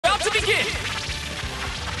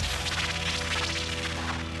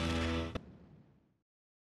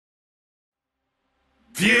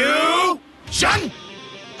Fusion!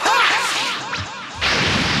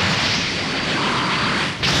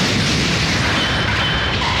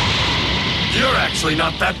 You're actually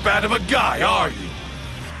not that bad of a guy, are you?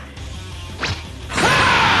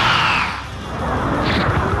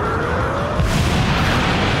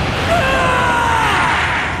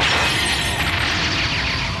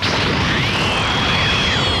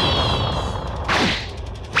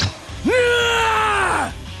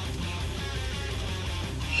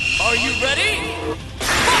 Are you ready?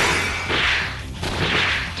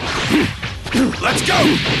 Let's go!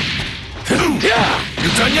 You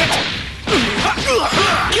done yet?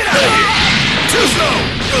 Get out of here! Too slow!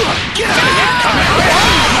 Get out of here! Come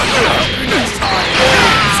next time! Go to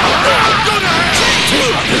just what I wanted to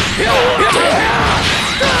hear!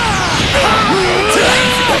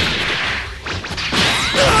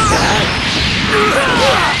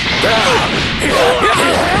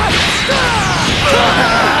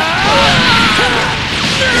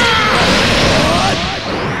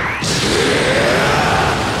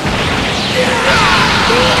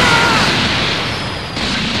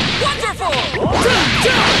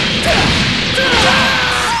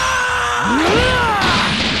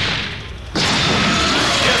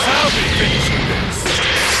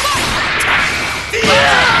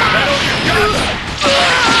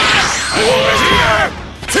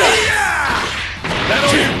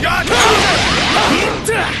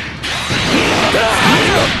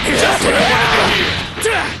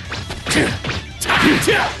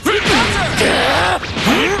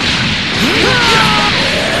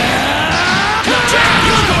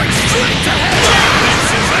 You're going straight to hell! This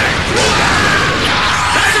is it!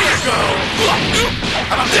 There you go!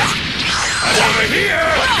 How about this? And over here!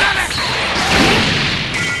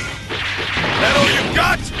 That all you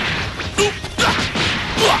got?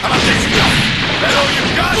 How about this? That all you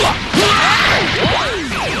got?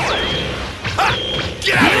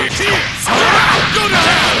 Get out of here! Go to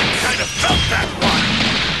hell! Kind of felt that one.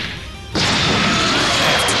 I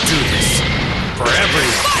have to do this for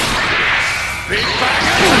everyone. Big bang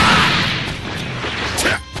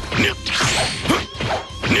attack!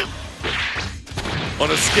 On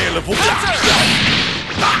a scale of 1.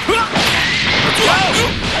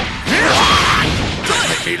 Don't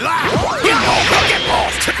make me laugh! Get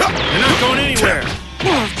lost! You're not going anywhere!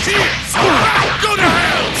 Cheers! Go to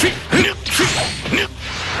hell!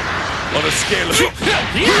 On a scale of...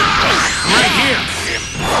 right here!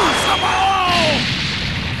 Impossible!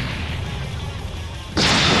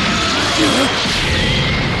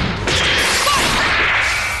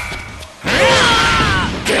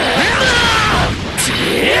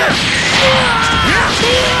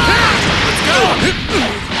 Let's go!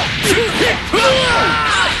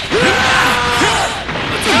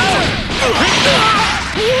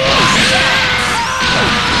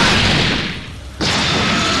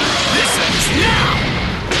 This ends now!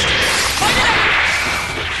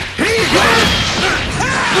 Here you go!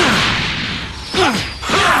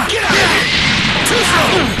 Get out of here! Too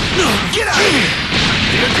slow! Get out of here!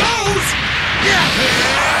 Here goes!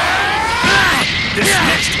 This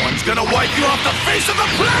next one's gonna wipe you off the face of the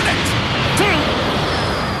planet!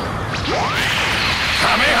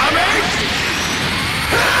 Hame!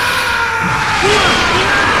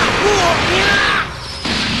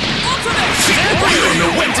 You don't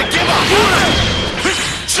know when to give up!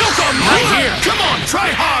 Choke on right here! Come on,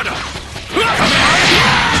 try harder! Come on!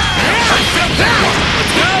 I felt that one!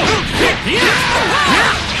 Let's go!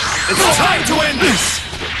 It's time to end this!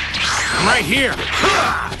 I'm right here!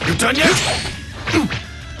 You done yet?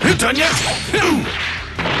 You done yet? Let's go!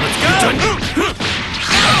 You done?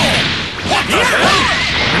 What the hell?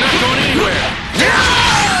 You're not going anywhere!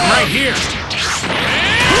 I'm right here!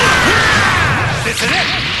 This is it!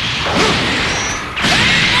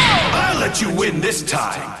 I'll let you win this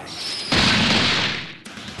time!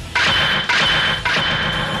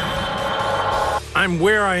 I'm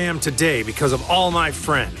where I am today because of all my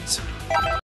friends.